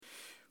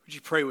Would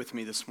you pray with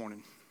me this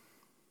morning?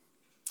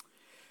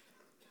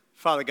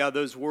 Father God,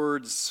 those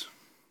words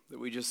that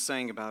we just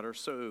sang about are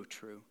so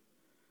true.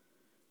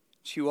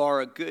 That you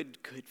are a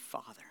good, good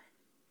Father.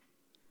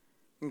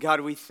 And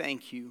God, we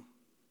thank you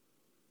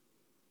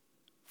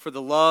for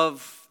the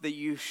love that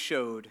you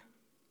showed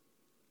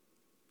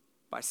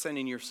by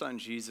sending your Son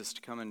Jesus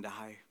to come and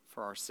die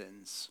for our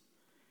sins.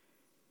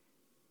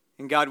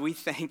 And God, we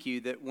thank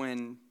you that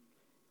when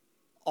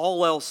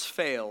all else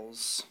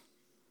fails,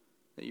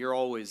 that you're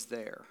always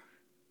there.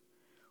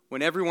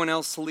 When everyone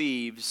else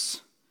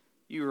leaves,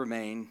 you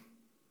remain.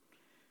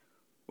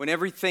 When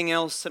everything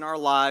else in our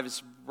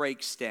lives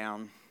breaks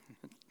down,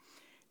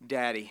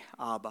 Daddy,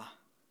 Abba,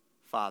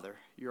 Father,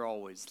 you're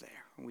always there.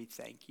 And we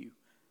thank you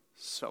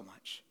so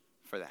much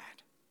for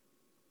that.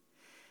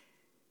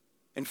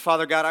 And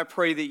Father God, I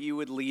pray that you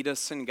would lead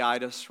us and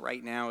guide us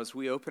right now as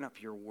we open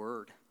up your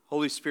word.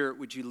 Holy Spirit,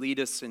 would you lead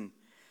us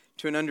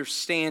to an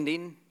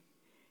understanding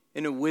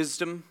and a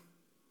wisdom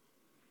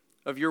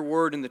of your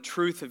word and the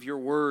truth of your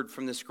word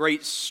from this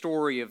great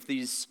story of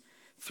these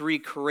three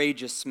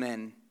courageous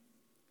men.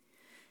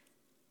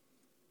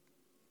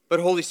 But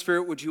Holy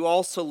Spirit, would you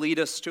also lead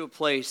us to a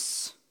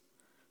place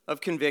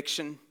of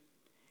conviction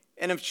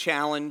and of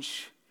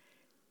challenge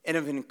and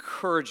of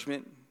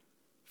encouragement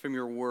from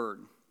your word.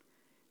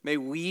 May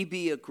we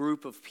be a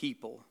group of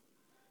people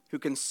who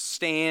can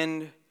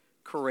stand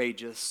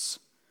courageous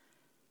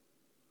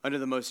under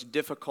the most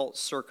difficult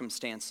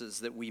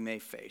circumstances that we may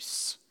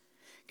face.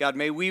 God,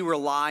 may we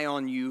rely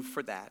on you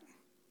for that.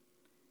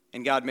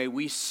 And God, may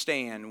we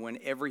stand when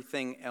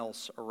everything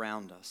else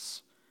around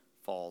us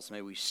falls.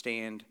 May we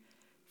stand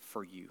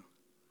for you.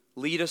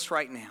 Lead us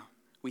right now.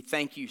 We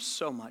thank you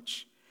so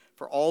much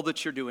for all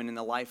that you're doing in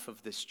the life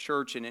of this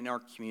church and in our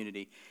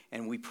community.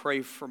 And we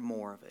pray for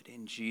more of it.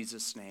 In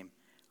Jesus' name,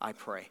 I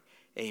pray.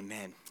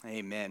 Amen.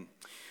 Amen.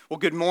 Well,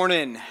 good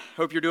morning.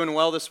 Hope you're doing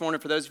well this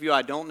morning. For those of you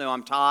I don't know,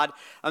 I'm Todd.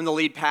 I'm the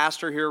lead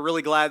pastor here.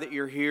 Really glad that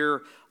you're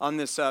here on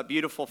this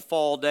beautiful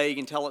fall day. You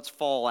can tell it's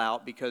fall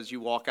out because you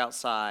walk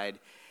outside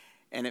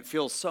and it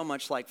feels so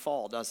much like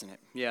fall, doesn't it?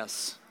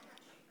 Yes.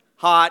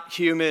 Hot,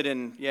 humid,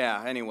 and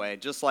anyway,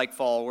 just like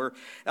fall. We're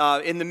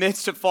in the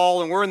midst of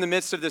fall, and we're in the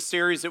midst of this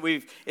series that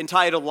we've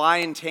entitled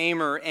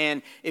Liontamer.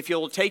 And if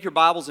you'll take your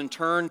Bibles and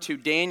turn to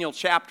Daniel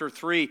chapter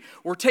 3,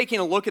 we're taking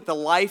a look at the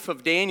life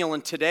of Daniel,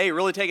 and today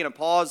really taking a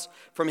pause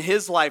from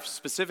his life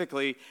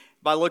specifically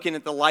by looking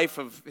at the life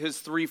of his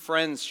three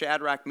friends,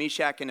 Shadrach,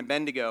 Meshach, and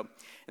Abednego.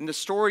 And the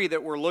story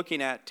that we're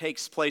looking at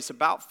takes place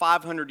about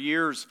 500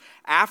 years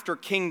after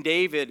King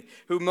David,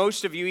 who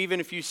most of you, even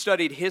if you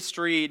studied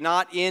history,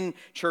 not in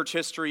church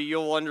history,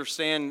 you'll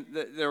understand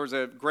that there was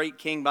a great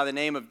king by the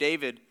name of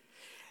David,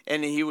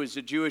 and he was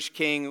a Jewish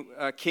king,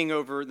 king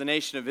over the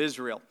nation of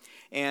Israel.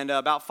 And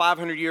about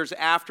 500 years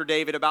after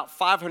David, about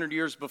 500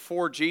 years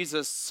before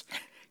Jesus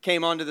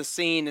came onto the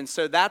scene. And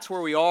so that's where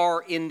we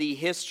are in the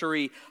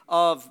history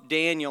of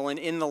Daniel and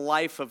in the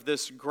life of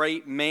this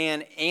great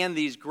man and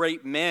these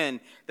great men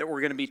that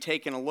we're going to be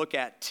taking a look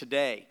at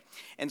today.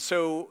 And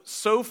so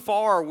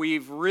far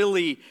we've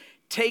really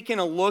taken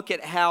a look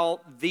at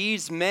how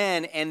these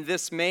men and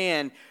this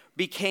man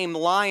became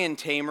lion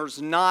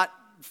tamers, not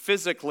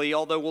physically,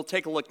 although we'll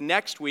take a look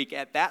next week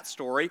at that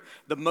story,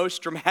 the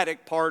most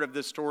dramatic part of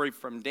the story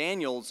from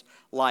Daniel's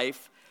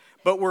life.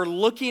 But we're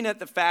looking at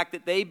the fact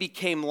that they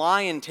became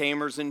lion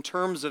tamers in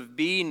terms of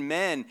being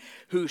men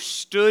who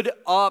stood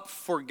up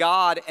for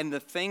God and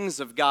the things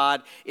of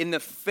God in the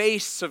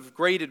face of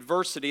great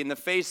adversity, in the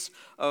face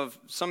of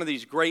some of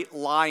these great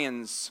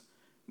lions,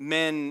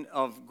 men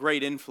of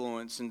great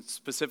influence, and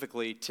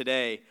specifically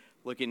today,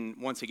 looking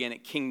once again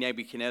at King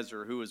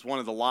Nebuchadnezzar, who was one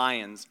of the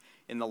lions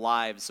in the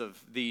lives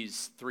of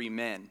these three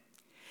men.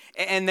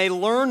 And they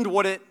learned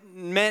what it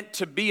meant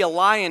to be a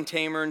lion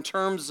tamer in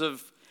terms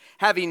of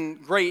having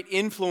great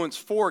influence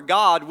for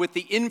God with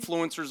the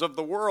influencers of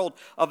the world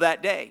of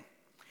that day.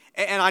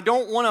 And I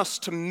don't want us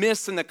to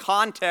miss in the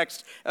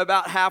context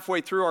about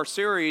halfway through our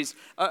series,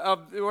 I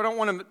don't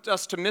want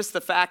us to miss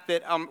the fact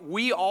that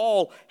we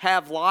all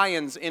have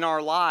lions in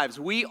our lives.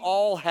 We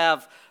all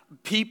have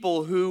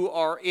people who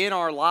are in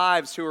our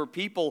lives who are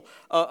people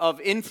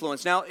of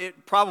influence. Now,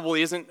 it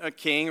probably isn't a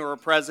king or a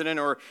president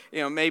or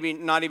maybe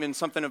not even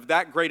something of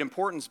that great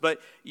importance, but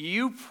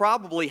you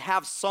probably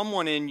have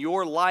someone in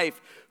your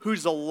life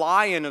who's a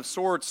lion of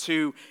sorts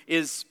who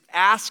is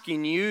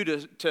asking you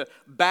to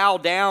bow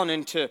down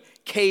and to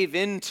cave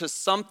into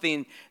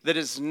something that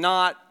is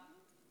not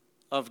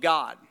of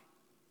God.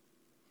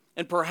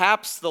 And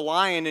perhaps the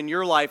lion in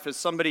your life is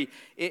somebody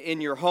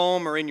in your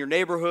home or in your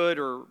neighborhood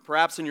or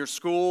perhaps in your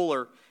school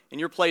or in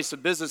your place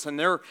of business, and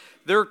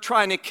they're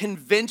trying to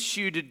convince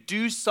you to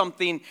do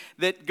something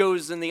that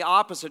goes in the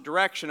opposite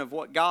direction of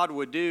what God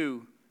would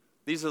do.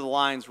 These are the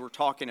lions we're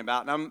talking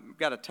about. And I've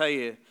got to tell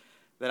you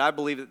that I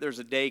believe that there's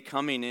a day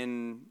coming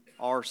in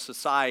our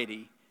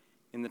society,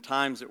 in the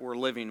times that we're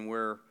living,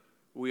 where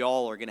we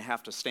all are going to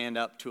have to stand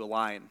up to a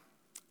lion.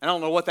 I don't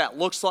know what that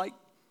looks like.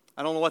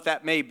 I don't know what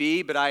that may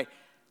be, but I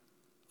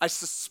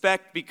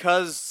suspect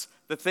because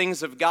the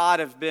things of God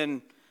have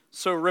been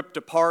so ripped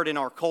apart in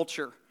our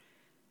culture,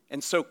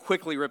 and so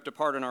quickly ripped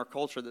apart in our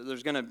culture, that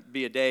there's going to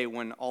be a day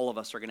when all of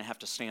us are going to have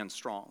to stand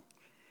strong.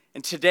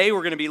 And today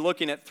we're going to be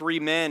looking at three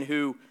men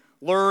who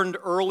learned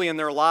early in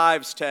their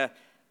lives to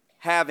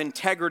have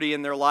integrity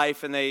in their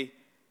life, and they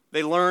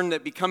learned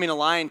that becoming a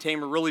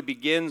Liontamer really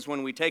begins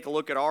when we take a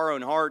look at our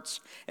own hearts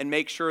and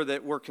make sure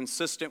that we're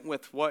consistent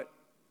with what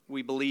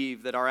we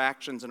believe, that our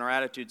actions and our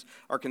attitudes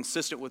are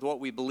consistent with what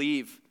we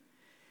believe.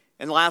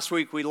 And last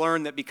week we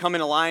learned that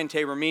becoming a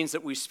Liontamer means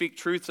that we speak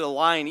truth to the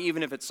lion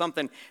even if it's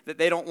something that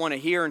they don't want to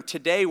hear. And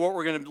today what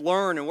we're going to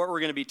learn and what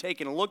we're going to be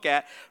taking a look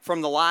at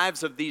from the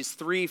lives of these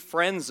three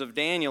friends of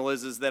Daniel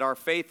is that our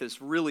faith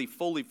is really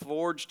fully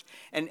forged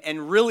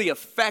and really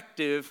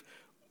effective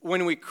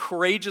when we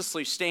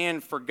courageously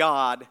stand for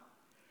God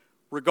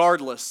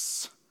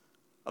regardless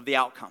of the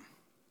outcome.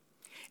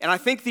 And I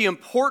think the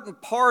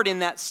important part in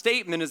that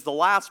statement is the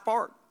last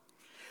part.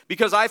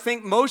 Because I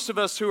think most of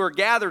us who are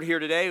gathered here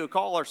today, who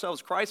call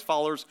ourselves Christ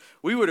followers,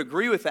 we would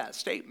agree with that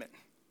statement.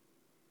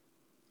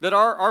 That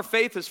our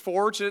faith is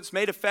forged and it's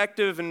made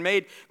effective and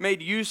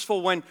made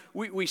useful when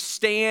we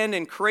stand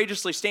and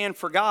courageously stand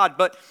for God.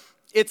 But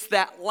it's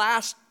that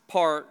last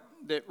part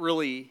that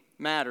really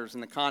matters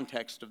in the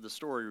context of the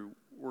story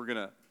we're going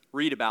to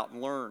read about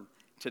and learn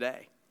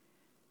today.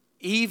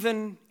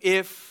 Even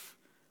if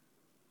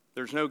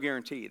there's no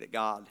guarantee that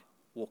God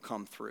will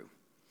come through.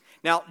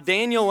 Now,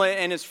 Daniel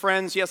and his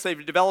friends, yes,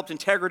 they've developed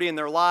integrity in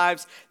their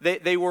lives.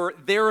 They were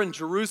there in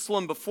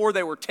Jerusalem before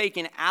they were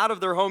taken out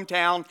of their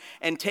hometown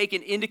and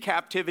taken into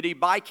captivity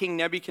by King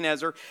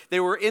Nebuchadnezzar. They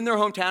were in their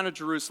hometown of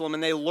Jerusalem,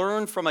 and they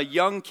learned from a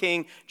young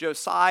king,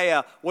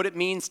 Josiah, what it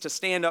means to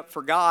stand up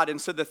for God. And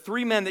so the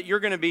three men that you're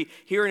going to be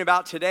hearing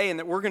about today and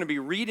that we're going to be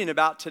reading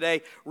about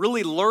today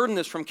really learned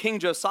this from King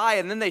Josiah.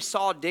 And then they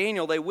saw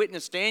Daniel, they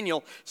witnessed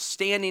Daniel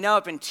standing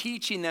up and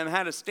teaching them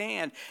how to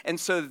stand. And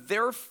so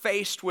they're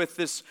faced with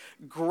this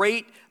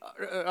great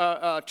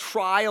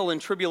trial and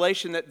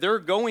tribulation that they're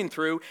going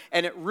through,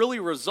 and it really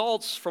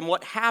results from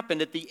what happened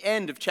at the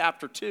end of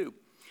chapter 2.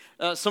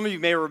 Some of you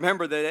may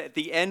remember that at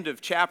the end of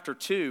chapter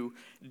 2,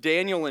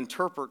 Daniel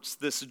interprets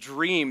this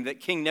dream that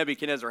King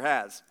Nebuchadnezzar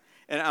has.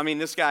 And I mean,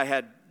 this guy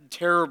had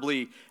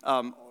terribly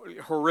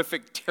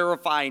horrific,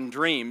 terrifying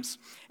dreams.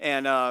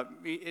 And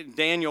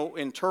Daniel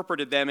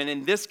interpreted them. And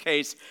in this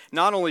case,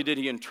 not only did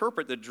he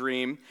interpret the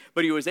dream,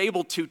 but he was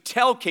able to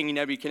tell King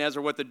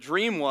Nebuchadnezzar what the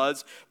dream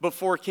was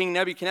before King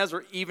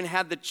Nebuchadnezzar even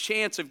had the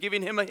chance of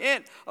giving him a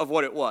hint of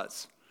what it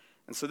was.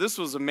 And so this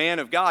was a man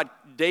of God,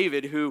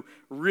 David, who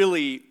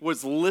really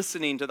was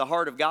listening to the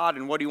heart of God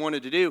and what he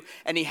wanted to do.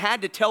 And he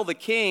had to tell the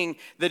king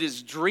that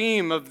his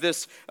dream of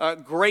this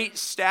great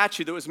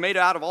statue that was made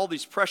out of all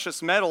these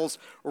precious metals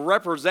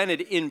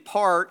represented in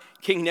part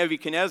King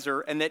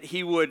Nebuchadnezzar, and that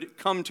he would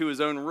come to his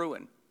own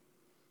ruin.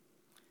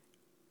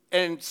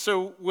 And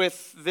so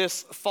with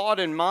this thought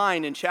in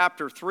mind, in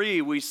chapter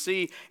 3, we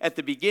see at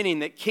the beginning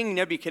that King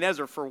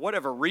Nebuchadnezzar, for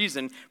whatever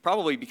reason,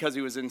 probably because he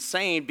was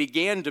insane,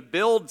 began to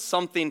build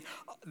something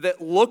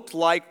that looked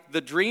like the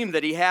dream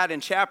that he had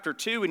in chapter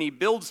 2. And he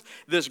builds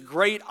this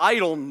great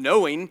idol,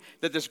 knowing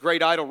that this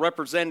great idol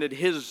represented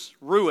his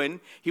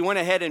ruin. He went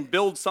ahead and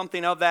built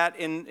something of that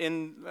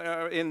in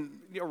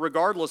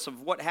regardless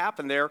of what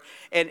happened there.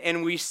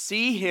 And we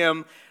see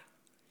him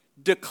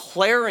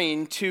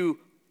declaring to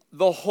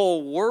the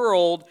whole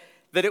world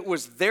that it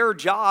was their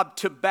job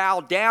to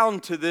bow down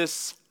to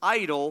this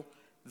idol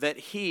that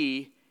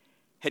he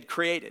had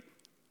created.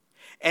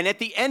 And at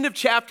the end of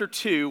chapter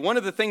 2, one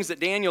of the things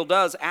that Daniel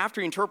does after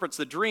he interprets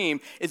the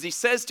dream is he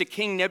says to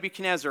King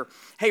Nebuchadnezzar,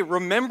 hey,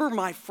 remember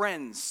my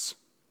friends,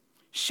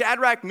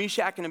 Shadrach,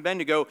 Meshach, and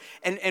Abednego,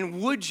 and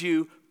would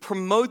you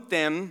promote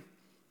them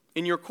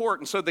in your court?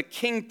 And so the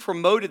king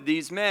promoted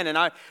these men, and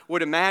I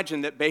would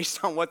imagine that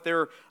based on what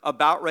they're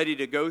about ready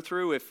to go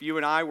through, if you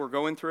and I were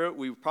going through it,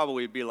 we would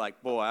probably be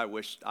like, boy, I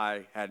wish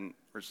I hadn't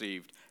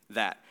received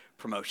that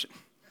promotion.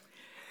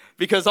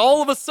 Because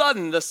all of a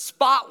sudden, the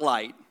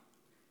spotlight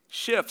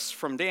shifts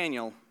from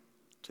Daniel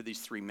to these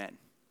three men.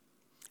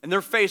 And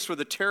they're faced with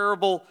a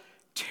terrible,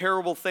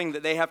 terrible thing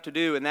that they have to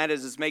do, and that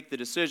is make the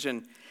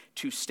decision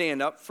to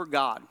stand up for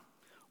God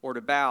or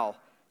to bow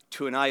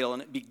to an idol.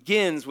 And it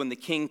begins when the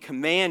king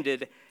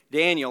commanded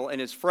Daniel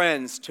and his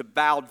friends to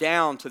bow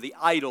down to the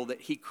idol that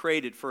he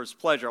created for his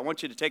pleasure. I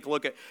want you to take a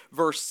look at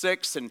verse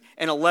 6 and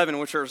 11,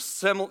 which are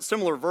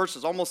similar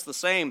verses, almost the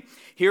same.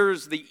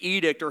 Here's the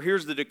edict, or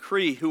here's the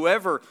decree.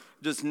 Whoever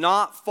does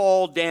not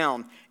fall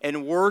down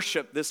and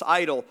worship this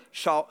idol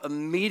shall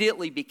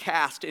immediately be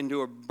cast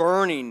into a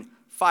burning,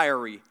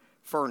 fiery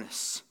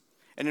furnace.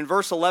 And in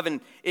verse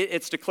 11,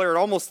 it's declared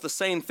almost the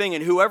same thing.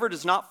 And whoever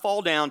does not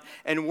fall down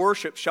and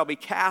worship shall be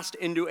cast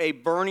into a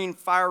burning,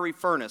 fiery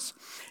furnace.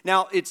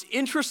 Now, it's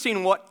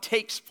interesting what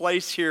takes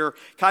place here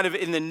kind of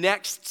in the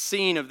next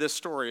scene of this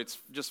story. It's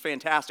just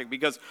fantastic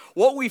because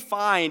what we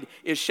find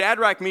is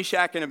Shadrach,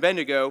 Meshach, and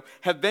Abednego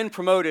have been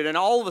promoted. And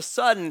all of a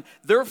sudden,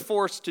 they're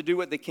forced to do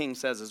what the king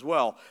says as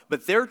well.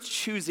 But they're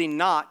choosing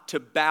not to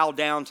bow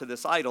down to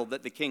this idol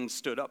that the king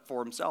stood up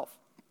for himself.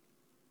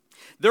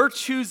 They're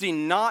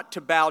choosing not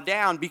to bow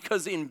down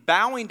because in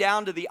bowing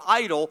down to the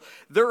idol,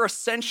 they're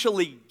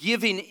essentially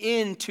giving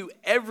in to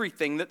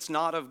everything that's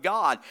not of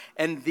God.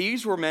 And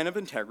these were men of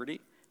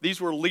integrity. These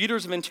were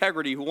leaders of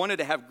integrity who wanted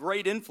to have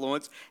great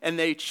influence, and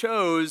they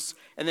chose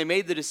and they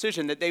made the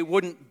decision that they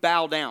wouldn't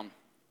bow down.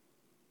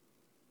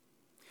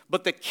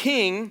 But the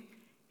king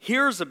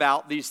hears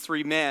about these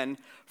three men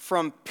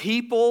from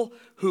people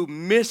who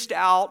missed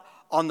out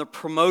on the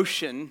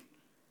promotion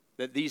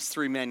that these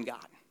three men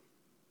got.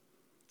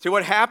 See,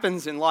 what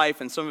happens in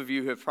life, and some of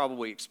you have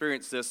probably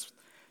experienced this,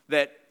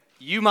 that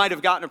you might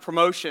have gotten a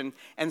promotion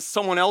and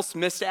someone else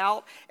missed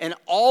out, and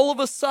all of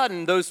a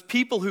sudden, those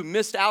people who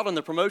missed out on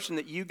the promotion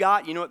that you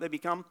got, you know what they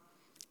become?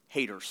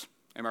 Haters.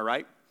 Am I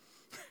right?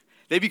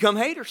 They become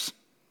haters.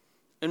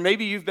 And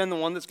maybe you've been the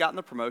one that's gotten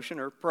the promotion,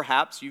 or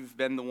perhaps you've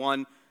been the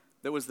one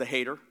that was the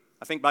hater.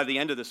 I think by the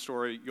end of this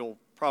story, you'll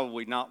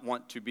probably not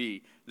want to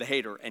be the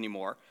hater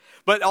anymore.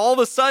 But all of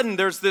a sudden,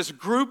 there's this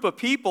group of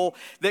people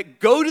that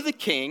go to the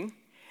king,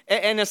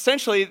 and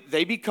essentially,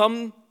 they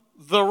become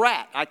the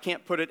rat. I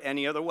can't put it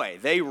any other way.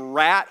 They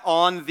rat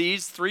on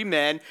these three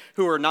men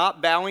who are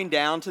not bowing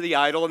down to the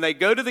idol, and they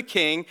go to the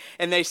king,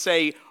 and they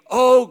say,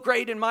 "Oh,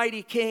 great and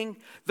mighty king,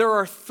 there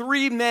are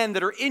three men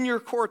that are in your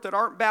court that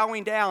aren't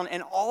bowing down."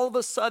 And all of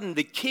a sudden,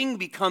 the king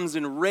becomes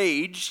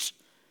enraged,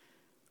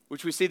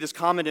 which we see this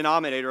common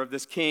denominator of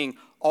this king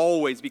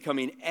always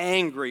becoming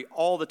angry,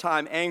 all the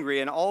time angry.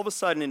 And all of a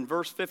sudden, in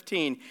verse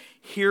 15,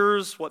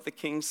 here's what the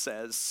king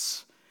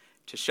says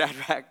to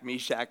Shadrach,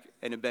 Meshach,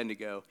 and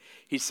Abednego.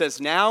 He says,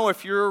 "Now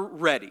if you're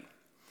ready,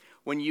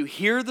 when you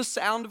hear the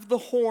sound of the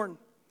horn,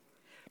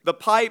 the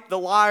pipe, the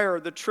lyre,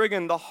 the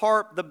trigon, the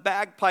harp, the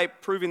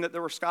bagpipe," proving that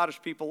there were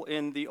Scottish people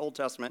in the Old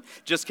Testament,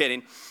 just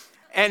kidding,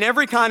 "and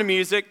every kind of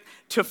music,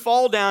 to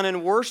fall down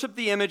and worship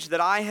the image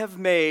that I have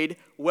made,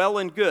 well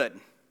and good."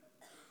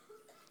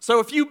 So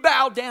if you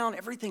bow down,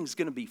 everything's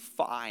going to be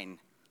fine.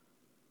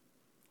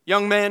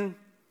 Young men,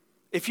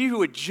 if you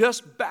would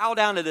just bow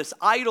down to this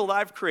idol that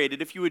I've created,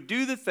 if you would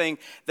do the thing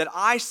that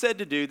I said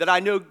to do, that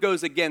I know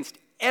goes against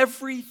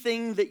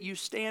everything that you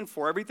stand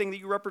for, everything that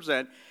you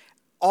represent,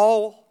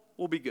 all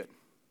will be good.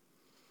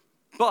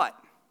 But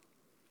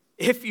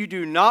if you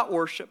do not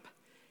worship,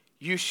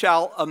 you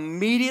shall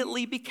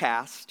immediately be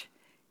cast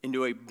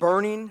into a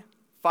burning,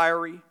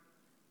 fiery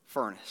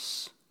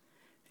furnace.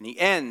 And he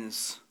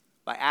ends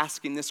by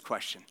asking this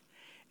question: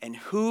 "And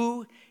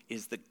who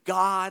is the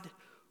God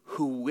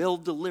who will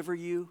deliver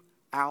you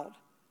out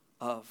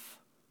of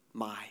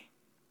my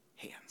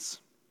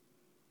hands?"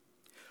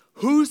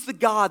 Who's the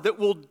God that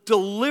will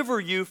deliver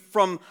you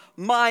from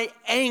my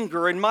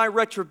anger and my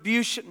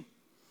retribution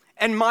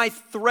and my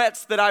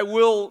threats that I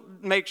will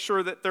make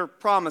sure that their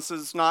promise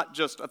is not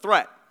just a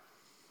threat?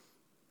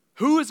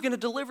 Who is going to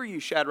deliver you,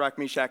 Shadrach,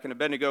 Meshach, and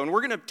Abednego? And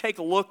we're going to take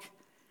a look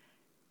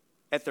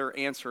at their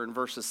answer in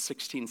verses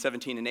 16,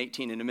 17, and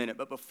 18 in a minute.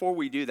 But before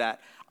we do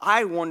that,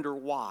 I wonder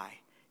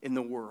why in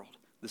the world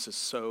this is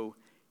so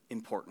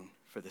important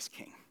for this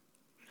king.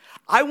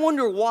 I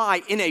wonder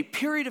why in a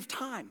period of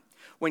time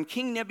when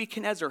King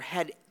Nebuchadnezzar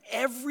had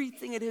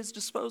everything at his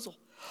disposal,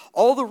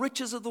 all the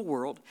riches of the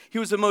world, he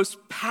was the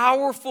most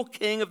powerful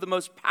king of the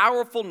most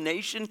powerful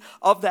nation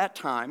of that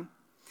time,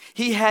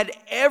 he had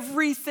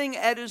everything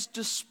at his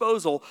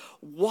disposal.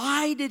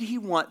 Why did he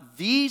want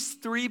these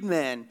three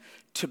men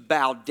to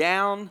bow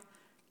down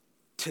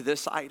to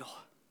this idol?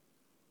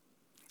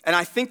 And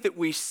I think that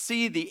we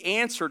see the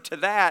answer to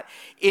that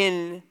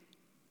in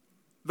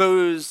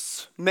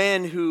those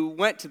men who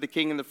went to the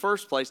king in the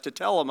first place to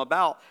tell him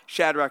about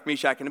Shadrach,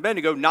 Meshach, and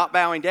Abednego not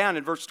bowing down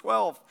in verse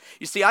 12.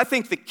 You see, I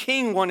think the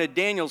king wanted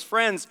Daniel's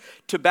friends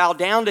to bow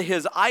down to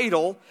his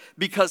idol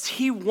because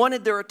he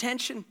wanted their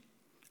attention.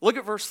 Look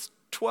at verse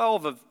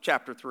 12 of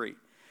chapter 3.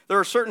 "There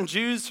are certain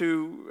Jews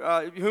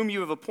whom you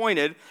have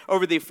appointed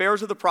over the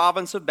affairs of the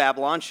province of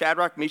Babylon,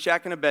 Shadrach,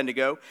 Meshach, and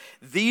Abednego.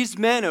 These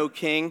men, O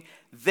king,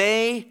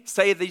 they,"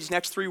 say these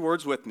next three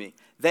words with me,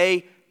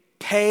 "they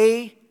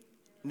pay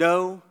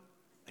no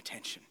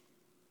attention."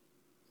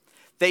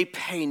 They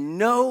pay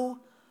no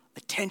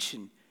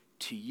attention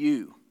to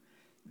you.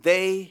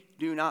 They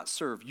do not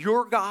serve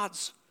your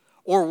gods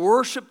or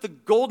worship the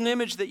golden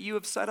image that you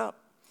have set up.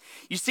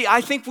 You see,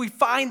 I think we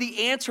find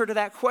the answer to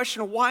that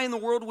question of why in the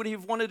world would he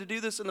have wanted to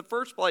do this in the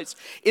first place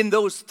in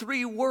those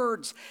three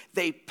words: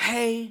 they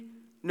pay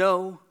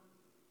no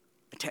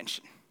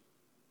attention.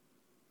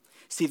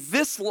 See,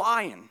 this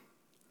lion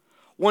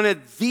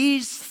wanted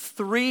these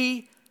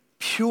three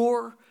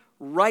pure,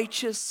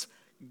 righteous,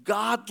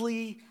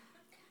 godly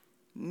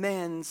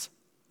men's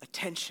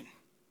attention.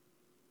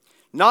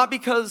 Not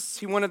because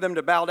he wanted them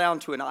to bow down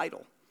to an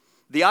idol.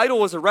 The idol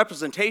was a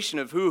representation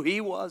of who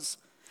he was.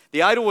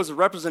 The idol was a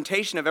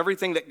representation of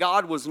everything that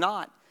God was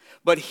not.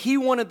 But he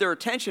wanted their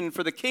attention.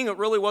 For the king, it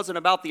really wasn't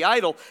about the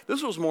idol.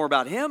 This was more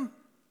about him.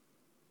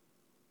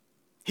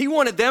 He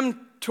wanted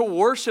them to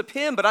worship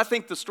him, but I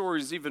think the story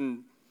is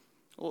even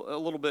a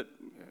little bit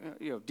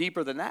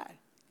deeper than that.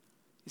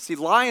 You see,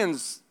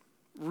 lions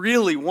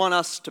really want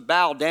us to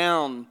bow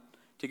down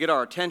to get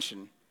our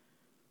attention,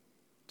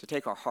 to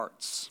take our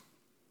hearts.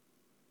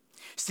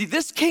 See,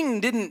 this king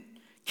didn't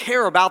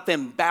care about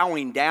them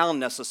bowing down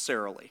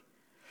necessarily.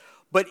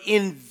 But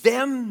in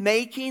them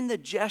making the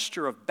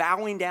gesture of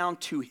bowing down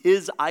to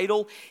his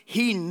idol,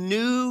 he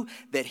knew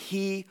that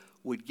he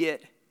would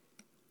get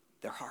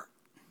their heart.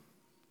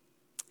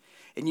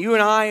 And you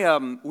and I,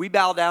 we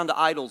bow down to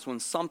idols when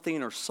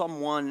something or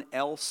someone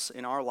else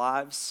in our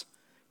lives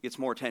gets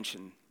more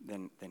attention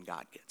than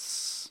God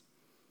gets.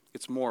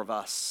 It's more of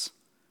us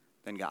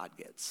than God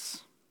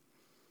gets.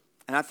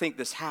 And I think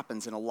this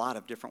happens in a lot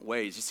of different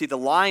ways. You see, the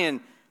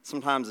lion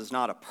sometimes is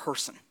not a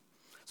person.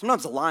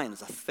 Sometimes the lion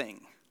is a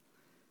thing.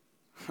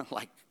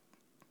 Like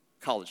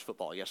college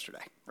football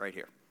yesterday, right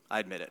here. I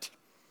admit it.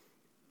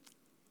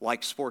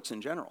 Like sports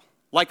in general.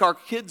 Like our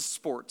kids'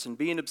 sports and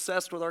being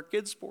obsessed with our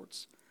kids'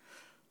 sports.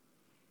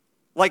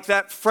 Like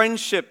that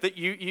friendship that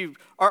you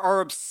are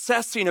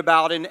obsessing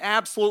about and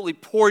absolutely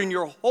pouring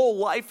your whole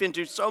life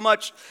into so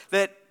much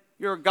that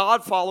you're a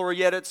God follower,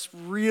 yet it's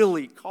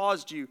really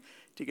caused you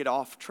to get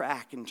off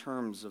track in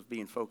terms of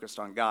being focused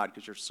on God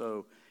because you're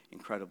so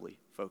incredibly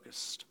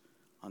focused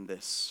on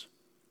this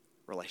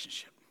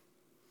relationship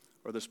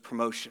or this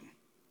promotion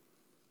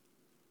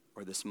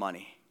or this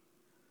money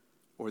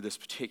or this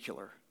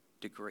particular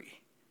degree.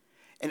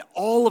 And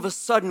all of a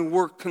sudden,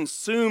 we're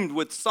consumed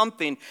with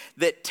something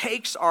that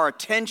takes our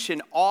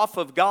attention off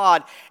of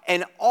God.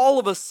 And all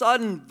of a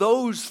sudden,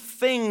 those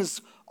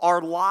things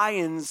are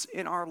lions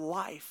in our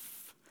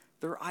life.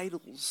 They're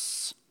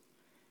idols.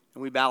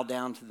 And we bow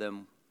down to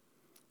them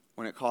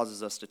when it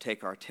causes us to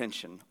take our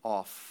attention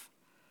off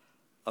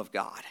of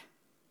God.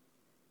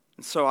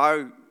 And so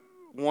I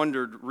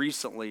wondered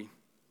recently,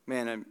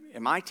 man,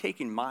 am I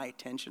taking my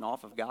attention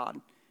off of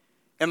God?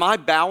 Am I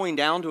bowing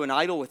down to an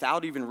idol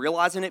without even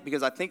realizing it?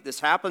 Because I think this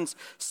happens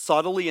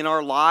subtly in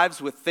our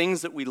lives with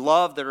things that we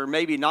love that are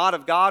maybe not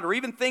of God, or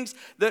even things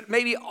that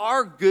maybe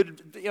are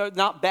good,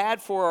 not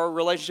bad for our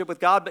relationship with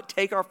God, but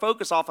take our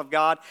focus off of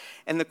God.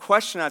 And the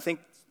questions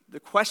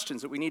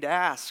that we need to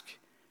ask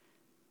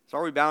is,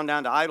 are we bound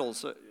down to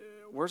idols?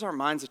 Where's our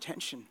mind's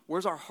attention?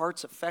 Where's our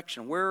heart's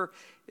affection? Where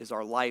is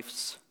our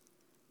life's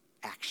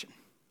action?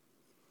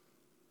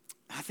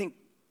 I think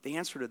the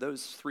answer to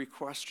those three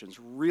questions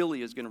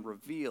really is going to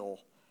reveal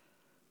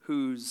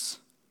who's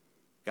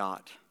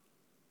got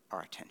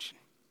our attention.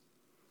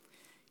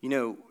 You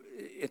know,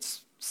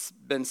 it's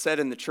been said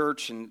in the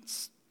church and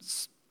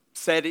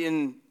said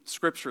in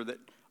Scripture that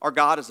our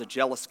God is a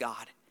jealous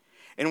God.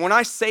 And when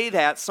I say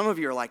that, some of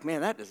you are like,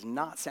 man, that does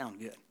not sound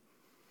good.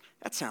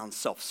 That sounds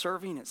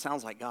self-serving. It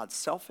sounds like God's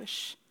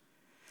selfish.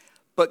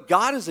 But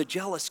God is a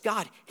jealous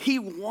God. He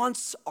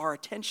wants our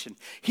attention.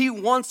 He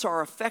wants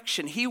our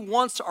affection. He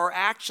wants our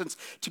actions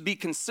to be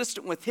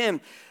consistent with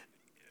Him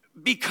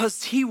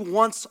because He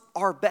wants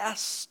our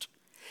best.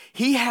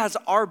 He has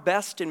our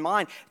best in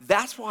mind.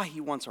 That's why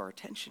He wants our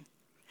attention.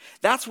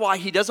 That's why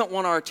He doesn't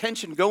want our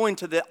attention going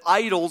to the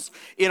idols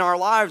in our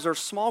lives or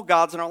small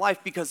gods in our life,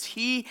 because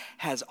He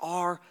has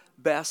our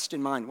best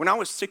in mind. When I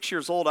was 6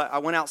 years old, I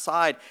went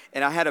outside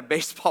and I had a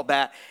baseball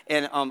bat,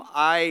 and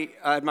I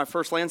had my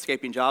first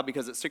landscaping job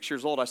because at 6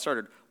 years old I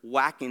started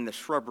whacking the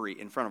shrubbery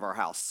in front of our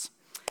house,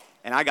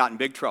 and I got in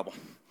big trouble.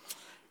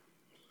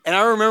 And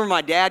I remember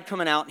my dad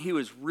coming out, and he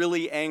was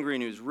really angry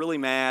and he was really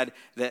mad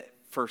that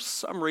for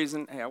some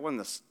reason, I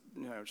wasn't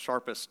the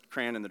sharpest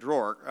crayon in the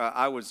drawer.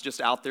 I was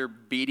just out there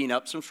beating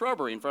up some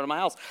shrubbery in front of my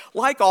house,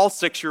 like all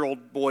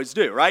 6-year-old boys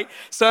do, right?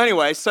 So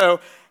anyway,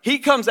 he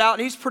comes out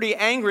and he's pretty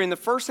angry, and the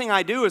first thing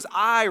I do is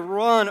I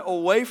run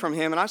away from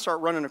him and I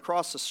start running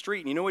across the street.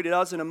 And you know what he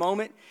does in a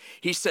moment?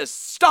 He says,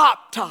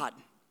 "Stop, Todd."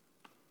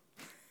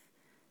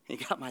 He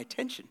got my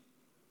attention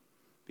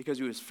because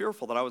he was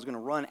fearful that I was going to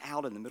run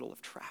out in the middle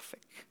of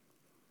traffic.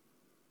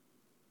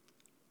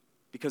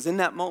 Because in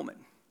that moment,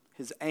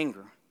 his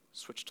anger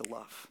switched to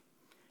love.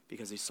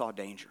 Because he saw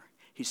danger.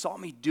 He saw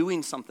me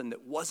doing something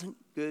that wasn't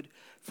good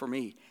for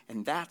me.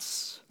 And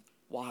that's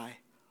why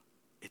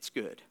it's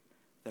good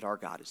that our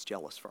God is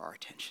jealous for our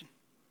attention.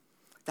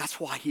 That's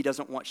why He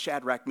doesn't want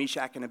Shadrach,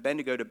 Meshach, and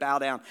Abednego to bow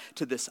down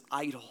to this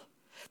idol.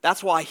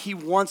 That's why He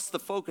wants the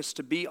focus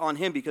to be on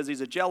Him, because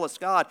He's a jealous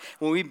God.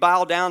 When we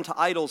bow down to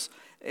idols,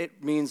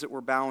 it means that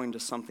we're bowing to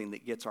something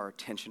that gets our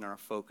attention and our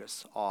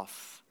focus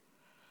off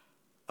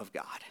of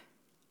God.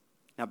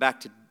 Now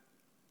back to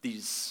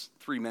these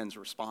three men's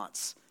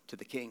response to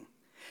the king.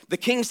 The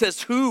king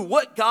says,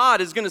 what God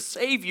is going to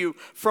save you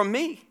from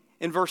me?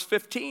 In verse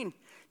 15,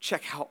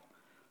 check out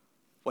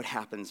what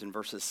happens in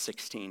verses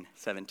 16,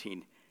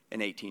 17,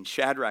 and 18.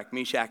 Shadrach,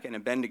 Meshach, and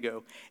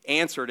Abednego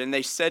answered, and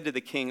they said to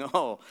the king,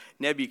 "Oh,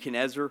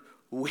 Nebuchadnezzar,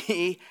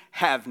 we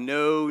have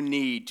no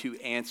need to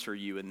answer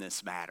you in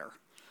this matter."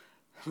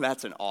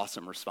 That's an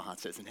awesome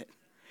response, isn't it?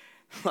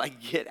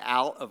 Like, get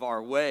out of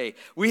our way.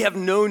 We have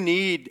no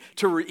need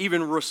to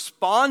even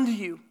respond to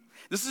you.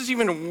 This is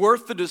even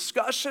worth the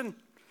discussion.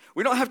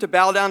 We don't have to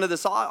bow down to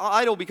this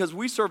idol because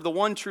we serve the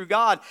one true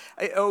God.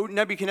 Oh,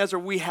 Nebuchadnezzar,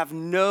 we have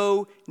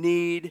no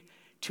need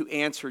to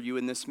answer you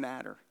in this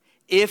matter.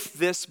 If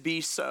this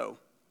be so,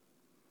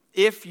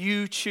 if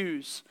you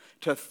choose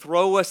to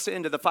throw us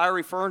into the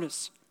fiery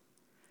furnace,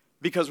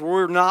 because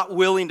we're not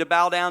willing to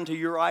bow down to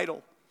your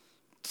idol,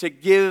 to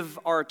give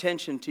our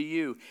attention to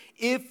you.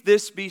 If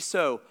this be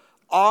so,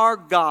 our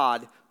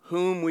God,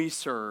 whom we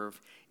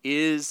serve,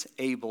 is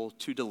able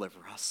to deliver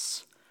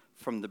us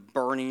from the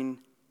burning,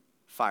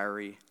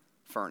 fiery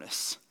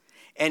furnace.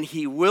 And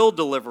he will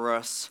deliver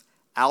us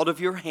out of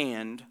your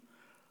hand,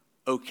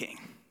 O king.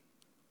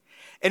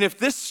 And if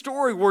this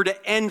story were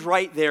to end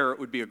right there, it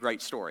would be a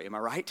great story. Am I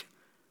right?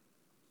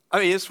 I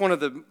mean, it's one of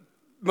the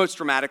most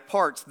dramatic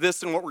parts.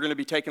 This and what we're going to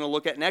be taking a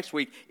look at next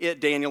week at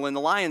Daniel in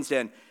the lion's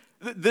den.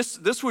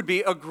 This would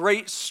be a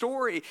great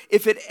story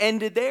if it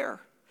ended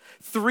there.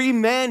 3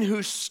 men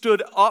who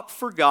stood up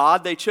for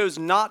God. They chose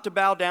not to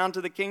bow down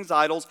to the king's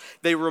idols.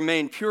 They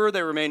remained pure.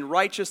 They remained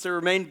righteous. They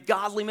remained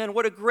godly men.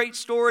 What a great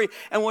story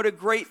and what a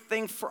great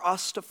thing for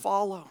us to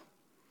follow.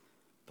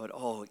 But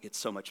it gets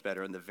so much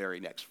better in the very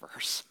next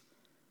verse.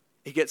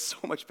 It gets so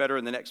much better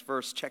in the next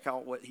verse. Check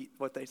out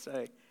what they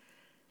say.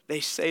 They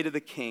say to the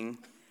king,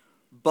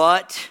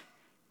 "But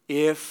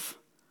if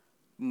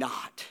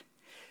not,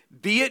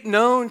 be it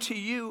known to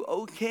you,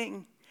 O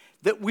king,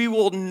 that we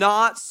will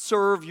not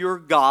serve your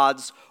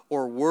gods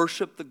or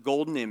worship the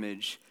golden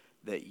image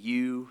that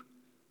you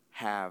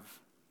have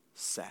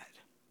set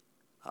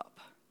up."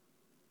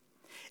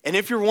 And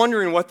if you're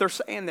wondering what they're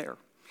saying there,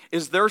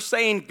 is they're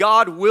saying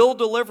God will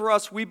deliver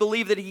us. We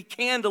believe that he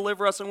can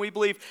deliver us, and we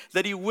believe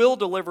that he will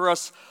deliver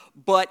us.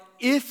 But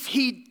if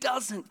he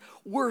doesn't,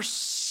 we're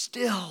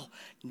still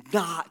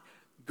not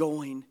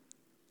going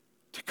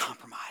to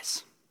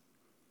compromise.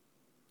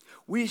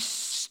 We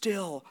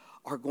still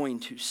are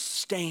going to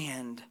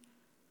stand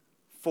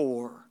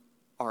for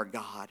our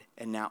God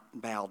and not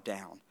bow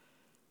down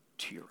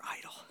to your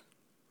idol.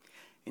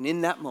 And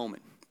in that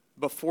moment,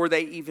 before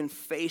they even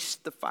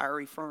faced the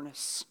fiery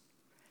furnace,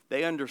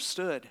 they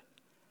understood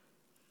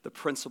the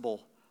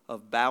principle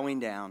of bowing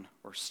down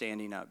or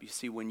standing up. You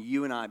see, when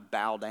you and I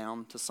bow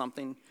down to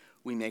something,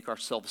 we make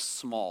ourselves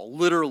small.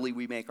 Literally,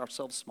 we make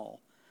ourselves small.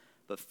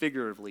 But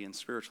figuratively and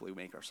spiritually,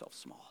 we make ourselves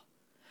small.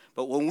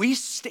 But when we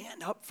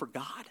stand up for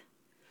God,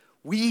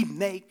 we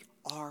make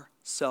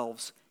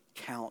ourselves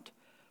count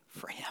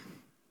for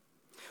him.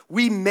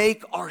 We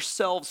make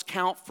ourselves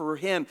count for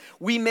him.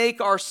 We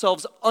make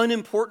ourselves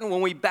unimportant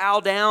when we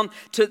bow down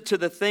to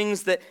the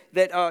things that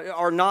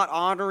are not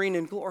honoring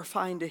and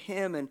glorifying to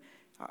him and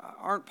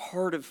aren't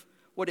part of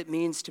what it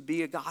means to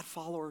be a God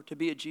follower, to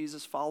be a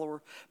Jesus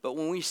follower. But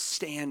when we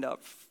stand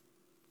up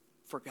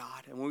for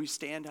God and when we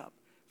stand up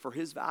for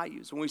his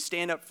values, when we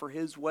stand up for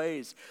his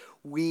ways,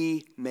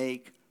 we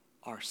make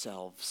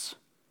ourselves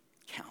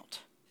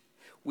count.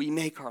 We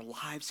make our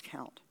lives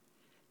count.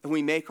 And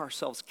we make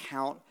ourselves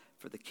count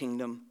for the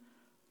kingdom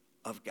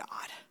of God.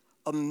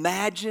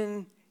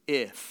 Imagine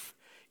if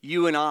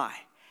you and I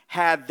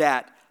had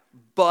that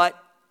but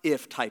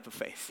if type of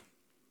faith.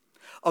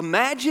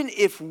 Imagine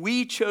if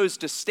we chose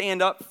to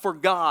stand up for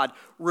God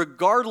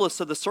regardless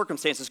of the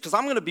circumstances. Because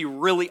I'm going to be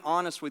really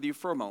honest with you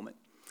for a moment.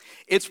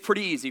 It's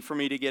pretty easy for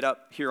me to get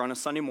up here on a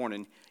Sunday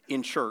morning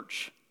in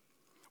church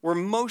where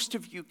most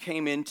of you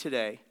came in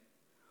today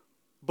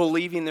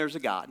believing there's a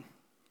God.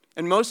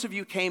 And most of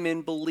you came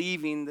in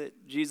believing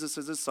that Jesus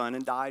is his son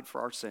and died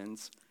for our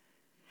sins.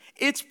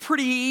 It's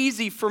pretty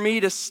easy for me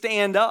to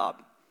stand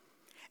up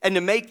and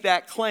to make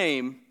that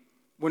claim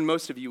when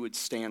most of you would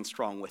stand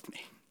strong with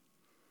me.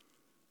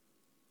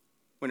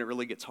 When it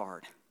really gets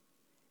hard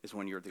is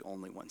when you're the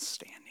only one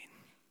standing.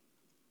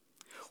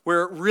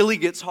 Where it really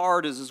gets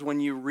hard is when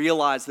you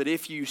realize that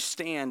if you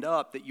stand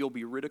up, that you'll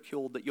be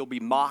ridiculed, that you'll be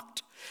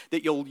mocked,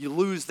 that you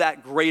lose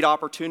that great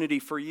opportunity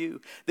for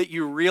you, that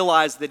you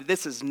realize that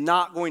this is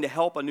not going to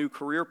help a new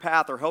career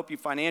path or help you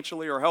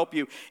financially or help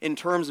you in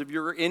terms of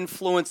your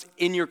influence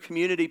in your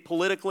community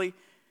politically,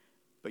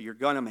 but you're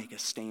going to make a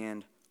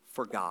stand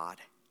for God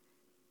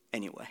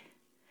anyway.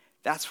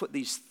 That's what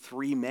these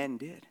 3 men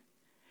did.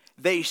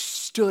 They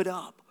stood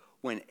up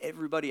when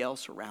everybody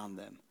else around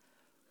them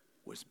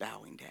was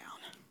bowing down.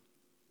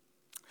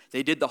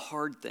 They did the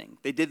hard thing.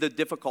 They did the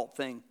difficult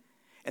thing.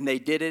 And they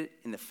did it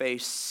in the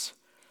face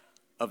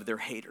of their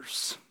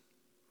haters.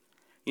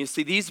 You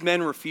see, these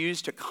men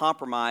refused to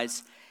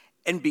compromise.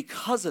 And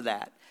because of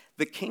that,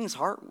 the king's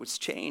heart was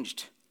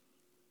changed.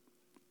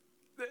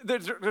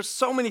 There's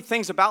so many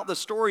things about the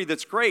story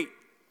that's great.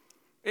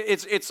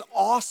 It's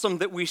awesome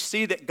that we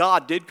see that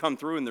God did come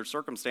through in their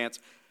circumstance.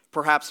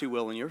 Perhaps he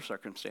will in your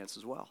circumstance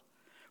as well.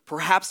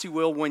 Perhaps he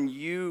will when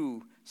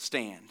you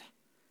stand.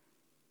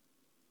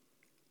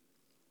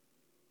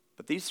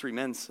 But these 3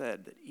 men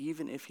said that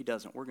even if he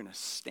doesn't, we're going to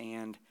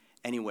stand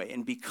anyway.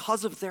 And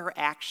because of their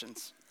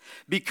actions,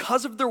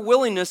 because of their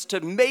willingness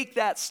to make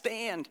that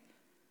stand,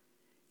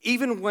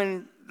 even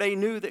when they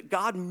knew that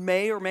God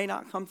may or may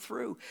not come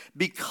through,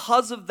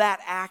 because of that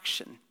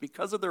action,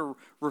 because of their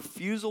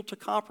refusal to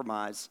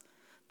compromise,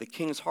 the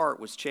king's heart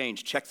was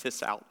changed. Check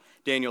this out,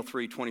 Daniel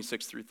 3,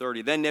 26 through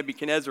 30. Then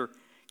Nebuchadnezzar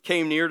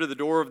came near to the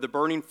door of the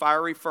burning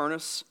fiery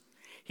furnace.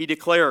 He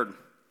declared,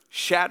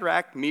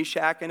 "Shadrach,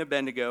 Meshach, and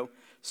Abednego,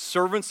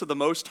 servants of the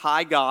Most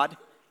High God."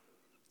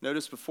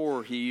 Notice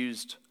before he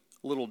used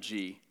little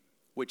g,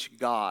 which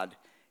God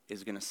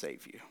is going to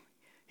save you.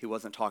 He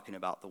wasn't talking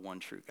about the one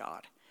true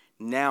God.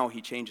 Now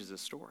he changes his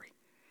story.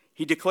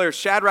 He declares,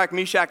 Shadrach,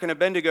 Meshach, and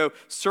Abednego,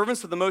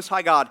 servants of the Most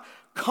High God,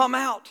 come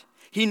out.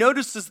 He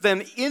notices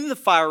them in the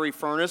fiery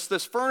furnace,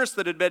 this furnace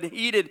that had been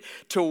heated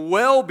to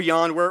well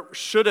beyond where it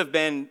should have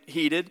been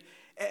heated.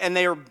 And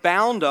they are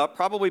bound up,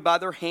 probably by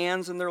their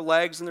hands and their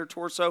legs and their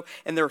torso,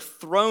 and they're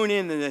thrown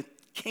in, and the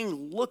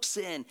king looks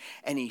in,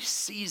 and he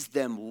sees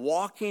them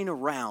walking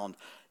around,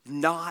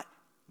 not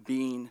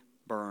being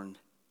burned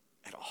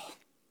at all.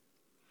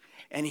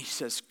 And he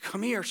says,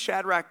 come here,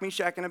 Shadrach,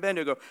 Meshach, and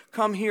Abednego,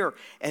 come here.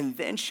 And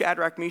then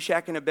Shadrach,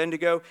 Meshach, and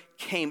Abednego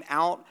came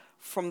out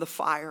from the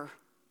fire.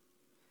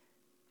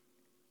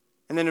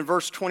 And then in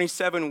verse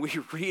 27, we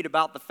read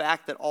about the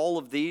fact that all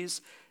of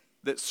these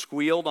that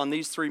squealed on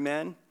these three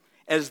men,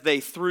 as they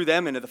threw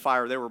them into the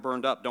fire, they were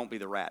burned up. Don't be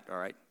the rat, all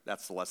right?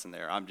 That's the lesson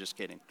there. I'm just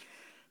kidding.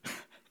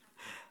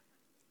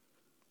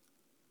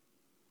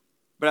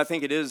 But I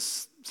think it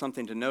is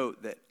something to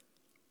note that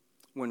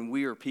when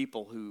we are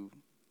people who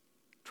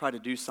try to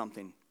do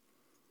something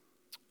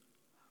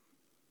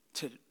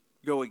to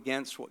go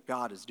against what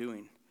God is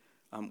doing,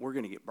 we're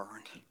going to get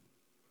burned.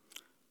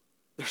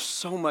 There's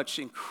so much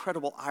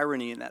incredible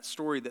irony in that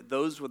story that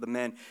those were the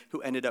men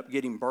who ended up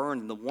getting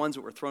burned, and the ones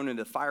that were thrown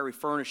into the fiery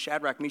furnace,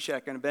 Shadrach,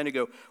 Meshach, and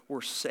Abednego,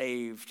 were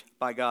saved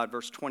by God.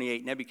 Verse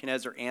 28,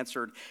 Nebuchadnezzar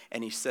answered,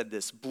 and he said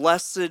this,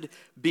 blessed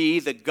be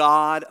the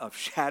God of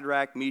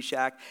Shadrach,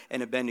 Meshach,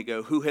 and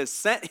Abednego, who has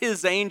sent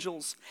his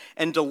angels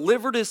and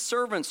delivered his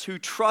servants who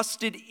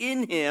trusted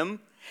in him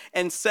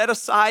and set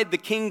aside the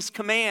king's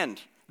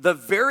command. The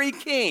very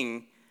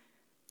king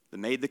that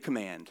made the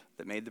command,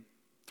 that made the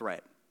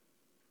threat,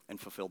 and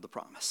fulfilled the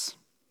promise.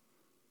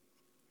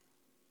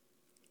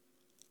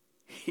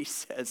 He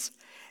says,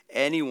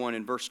 anyone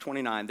in verse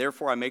 29,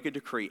 therefore I make a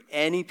decree,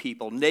 any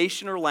people,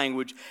 nation, or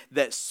language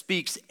that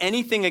speaks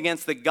anything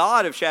against the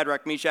God of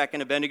Shadrach, Meshach,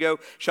 and Abednego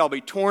shall be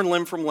torn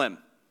limb from limb.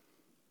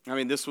 I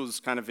mean, this was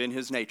kind of in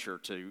his nature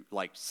to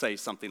say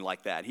something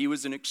like that. He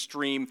was an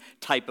extreme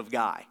type of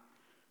guy.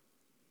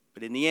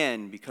 But in the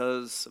end,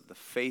 because of the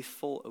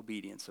faithful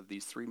obedience of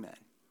these three men,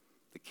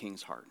 the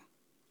king's heart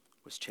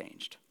was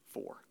changed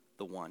for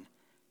the one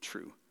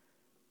true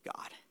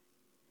God.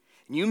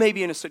 And you may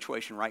be in a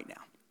situation right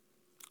now,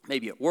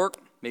 maybe at work,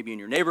 maybe in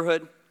your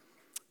neighborhood,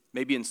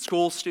 maybe in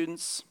school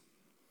students.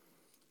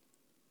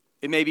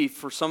 It may be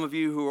for some of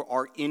you who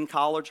are in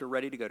college or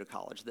ready to go to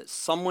college, that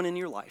someone in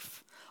your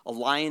life, a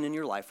lion in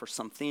your life or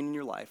something in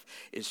your life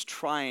is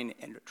trying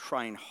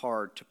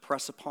hard to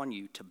press upon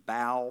you to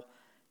bow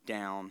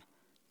down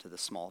to the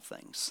small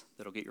things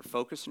that'll get your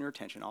focus and your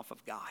attention off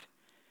of God.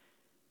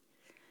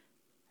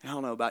 I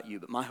don't know about you,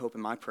 but my hope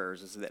and my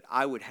prayers is that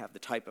I would have the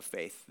type of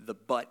faith, the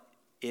but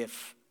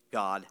if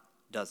God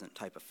doesn't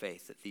type of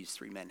faith that these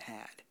three men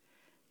had,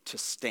 to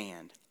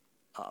stand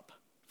up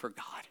for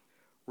God,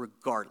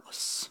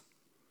 regardless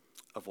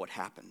of what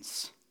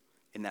happens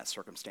in that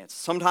circumstance.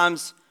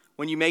 Sometimes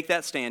when you make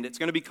that stand, it's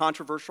going to be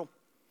controversial,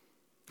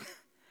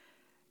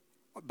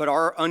 but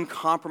our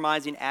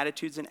uncompromising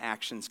attitudes and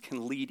actions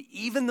can lead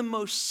even the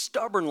most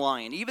stubborn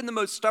lion, even the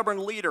most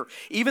stubborn leader,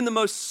 even the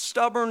most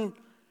stubborn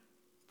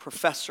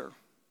professor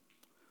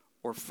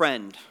or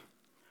friend,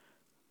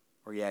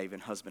 or even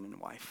husband and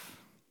wife,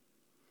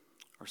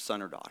 or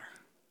son or daughter,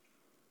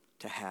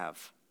 to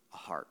have a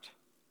heart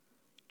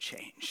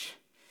change.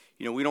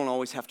 You know, we don't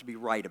always have to be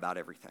right about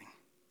everything,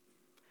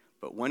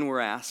 but when we're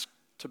asked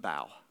to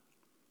bow,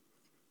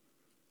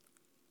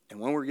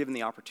 and when we're given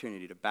the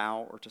opportunity to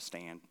bow or to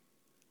stand,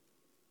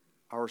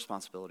 our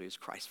responsibility as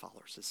Christ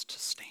followers is to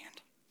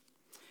stand.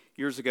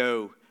 Years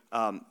ago,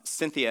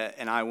 Cynthia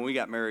and I, when we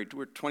got married,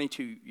 we're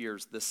 22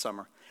 years this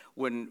summer.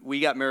 When we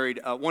got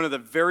married, one of the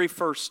very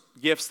first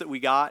gifts that we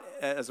got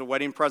as a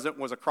wedding present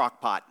was a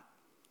crock pot.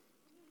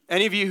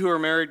 Any of you who are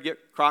married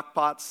get crock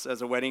pots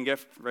as a wedding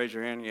gift? Raise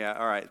your hand. Yeah,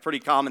 all right. Pretty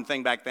common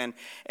thing back then.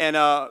 And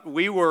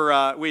we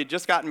had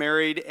just gotten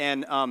married,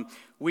 and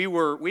we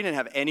didn't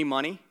have any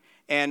money.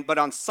 But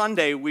on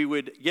Sunday, we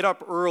would get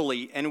up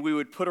early, and we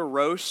would put a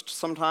roast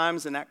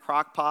sometimes in that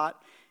crock pot.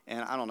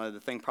 And I don't know,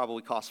 the thing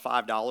probably cost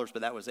 $5,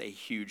 but that was a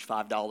huge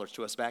 $5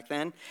 to us back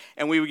then.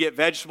 And we would get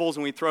vegetables,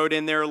 and we'd throw it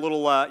in there, a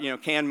little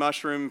canned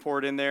mushroom, pour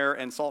it in there,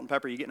 and salt and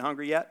pepper. You getting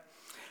hungry yet?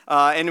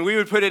 And we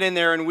would put it in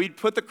there, and we'd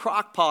put the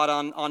crock pot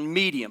on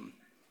medium.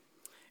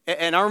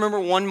 And I remember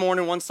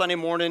one Sunday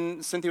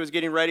morning, Cynthia was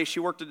getting ready. She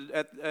worked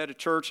at a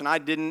church, and I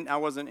didn't. I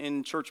wasn't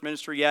in church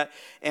ministry yet.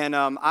 And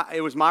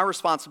it was my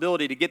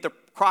responsibility to get the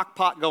crock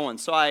pot going.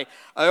 So I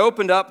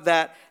opened up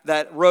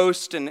that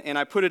roast, and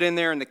I put it in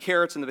there, and the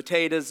carrots and the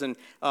potatoes, and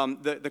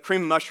the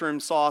cream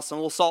mushroom sauce, and a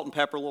little salt and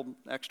pepper, a little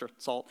extra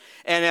salt.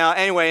 And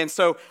anyway, and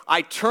so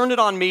I turned it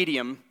on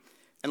medium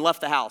and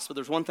left the house. But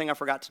there's one thing I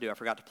forgot to do. I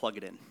forgot to plug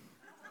it in.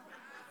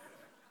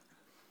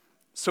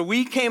 So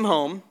we came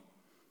home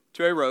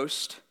to a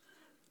roast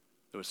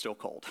that was still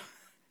cold,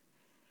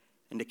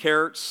 and to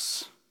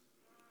carrots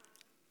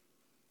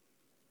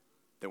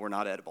that were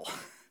not edible,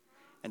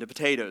 and to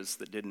potatoes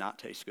that did not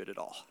taste good at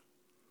all.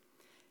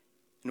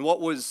 And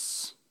what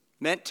was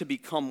meant to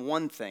become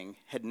one thing,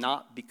 had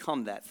not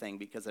become that thing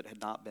because it had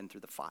not been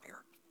through the fire.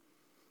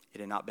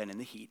 It had not been in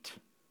the heat.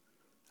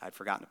 I'd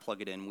forgotten to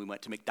plug it in. We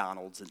went to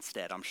McDonald's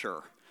instead, I'm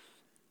sure.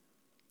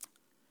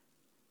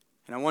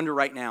 And I wonder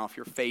right now if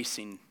you're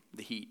facing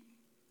the heat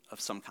of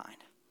some kind.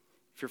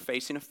 If you're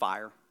facing a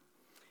fire,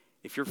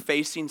 if you're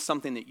facing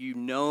something that you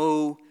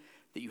know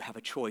that you have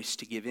a choice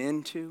to give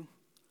in to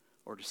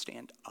or to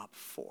stand up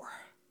for.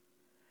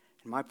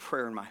 And my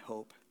prayer and my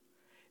hope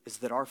is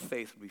that our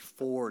faith will be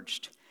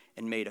forged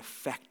and made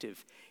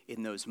effective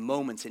in those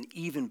moments, and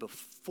even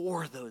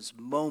before those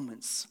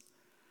moments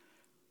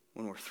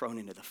when we're thrown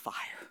into the fire.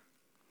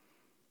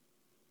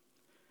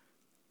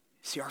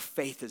 See, our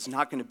faith is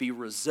not going to be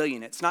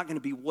resilient. It's not going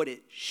to be what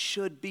it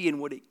should be and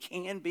what it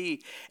can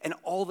be and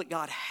all that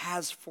God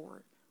has for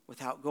it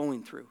without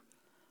going through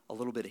a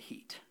little bit of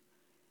heat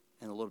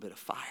and a little bit of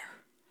fire.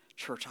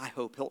 Church, I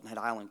hope Hilton Head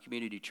Island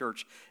Community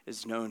Church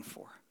is known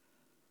for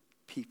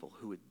people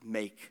who would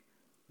make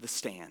the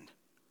stand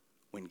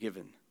when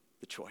given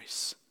the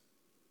choice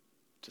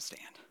to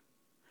stand.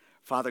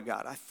 Father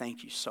God, I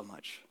thank you so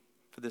much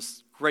for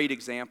this great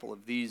example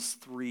of these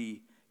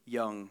three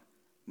young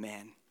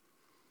men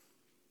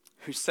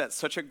who set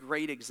such a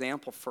great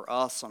example for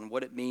us on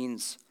what it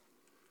means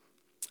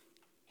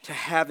to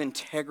have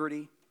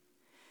integrity.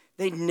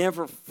 They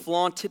never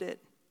flaunted it.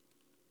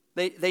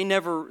 They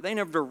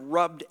never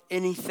rubbed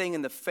anything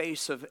in the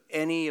face of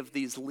any of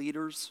these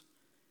leaders.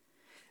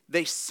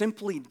 They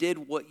simply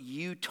did what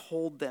you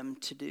told them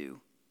to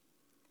do.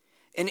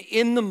 And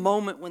in the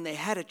moment when they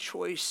had a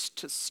choice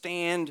to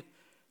stand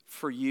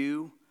for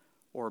you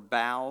or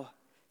bow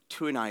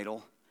to an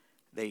idol,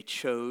 they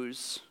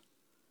chose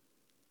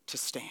to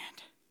stand.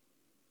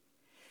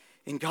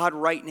 And God,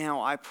 right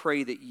now, I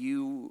pray that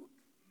you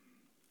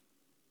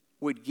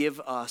would give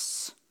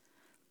us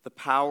the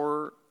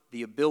power,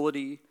 the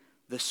ability,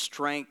 the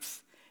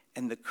strength,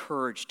 and the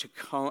courage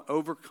to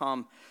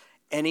overcome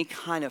any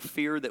kind of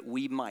fear that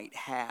we might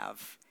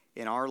have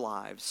in our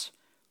lives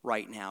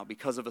right now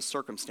because of a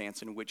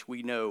circumstance in which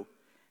we know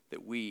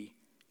that we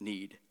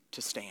need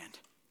to stand.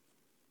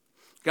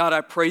 God,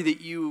 I pray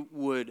that you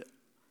would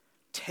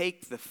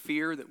take the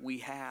fear that we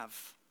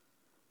have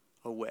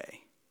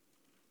away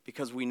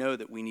because we know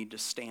that we need to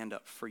stand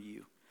up for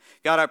you.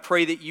 God, I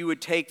pray that you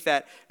would take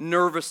that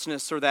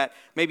nervousness or that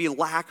maybe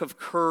lack of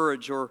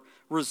courage or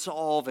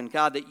resolve, and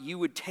God, that you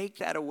would take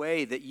that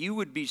away, that you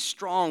would be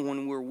strong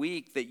when we're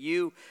weak, that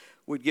you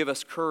would give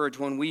us courage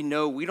when we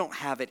know we don't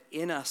have it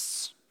in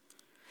us.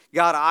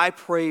 God, I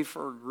pray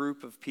for a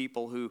group of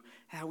people who,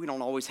 we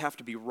don't always have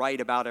to be right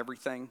about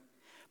everything,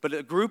 but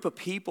a group of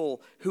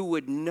people who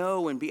would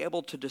know and be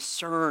able to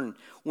discern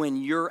when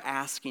you're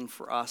asking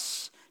for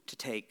us to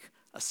take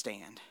a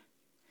stand.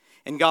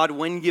 And God,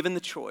 when given the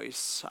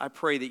choice, I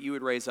pray that you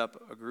would raise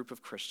up a group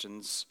of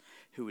Christians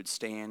who would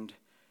stand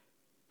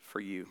for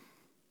you.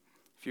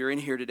 If you're in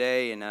here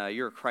today and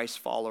you're a Christ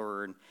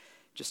follower and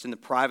just in the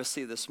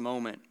privacy of this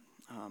moment,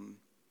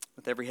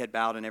 with every head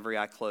bowed and every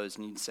eye closed,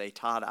 and you'd say,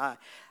 Todd,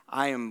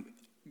 I am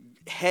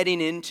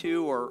heading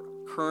into or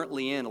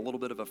currently in a little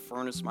bit of a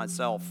furnace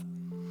myself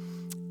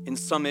in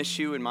some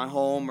issue in my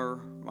home or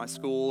my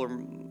school or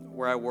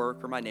where I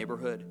work or my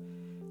neighborhood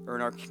or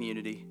in our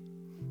community,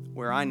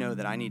 where I know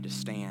that I need to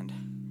stand,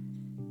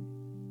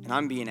 and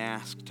I'm being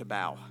asked to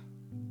bow.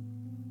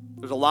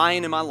 There's a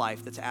lion in my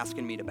life that's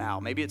asking me to bow.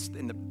 Maybe it's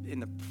in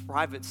the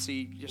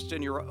privacy, just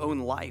in your own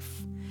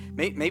life.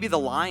 Maybe the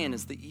lion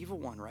is the evil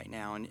one right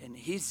now, and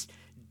he's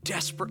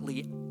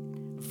desperately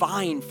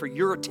vying for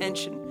your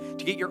attention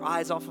to get your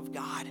eyes off of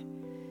God.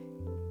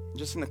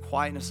 Just in the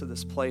quietness of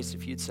this place,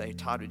 if you'd say,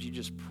 Todd, would you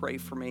just pray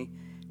for me?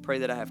 Pray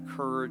that I have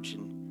courage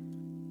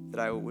and that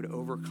I would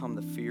overcome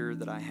the fear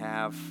that I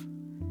have,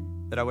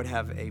 that I would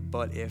have a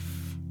but if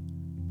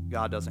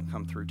God doesn't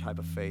come through type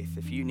of faith.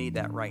 If you need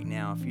that right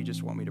now, if you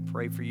just want me to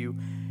pray for you,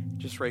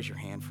 just raise your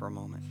hand for a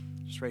moment.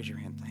 Just raise your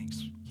hand,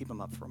 thanks. Keep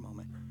them up for a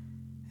moment.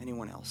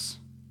 Anyone else?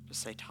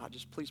 Just say, Todd,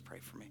 just please pray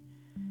for me.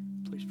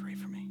 Please pray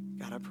for me.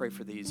 God, I pray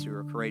for these who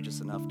are courageous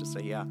enough to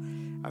say, yeah,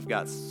 I've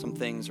got some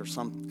things or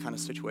some kind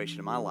of situation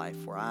in my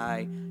life where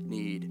I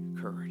need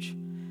courage.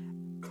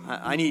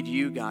 I need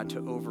you, God, to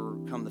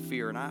overcome the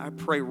fear. And I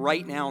pray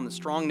right now in the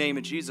strong name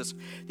of Jesus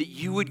that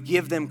you would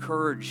give them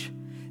courage,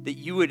 that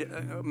you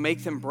would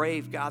make them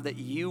brave, God, that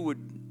you would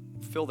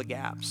fill the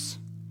gaps.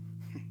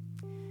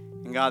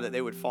 And God, that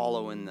they would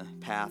follow in the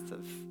path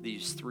of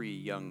these three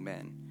young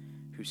men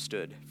who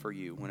stood for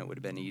you when it would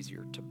have been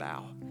easier to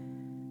bow.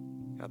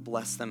 God,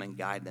 bless them and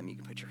guide them. You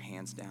can put your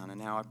hands down.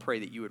 And now I pray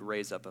that you would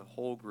raise up a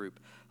whole group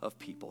of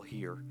people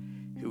here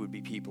who would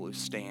be people who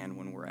stand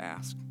when we're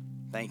asked.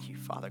 Thank you,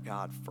 Father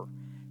God, for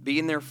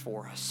being there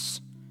for us.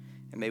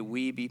 And may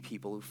we be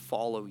people who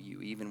follow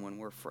you even when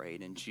we're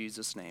afraid. In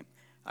Jesus' name,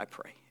 I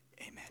pray.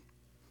 Amen.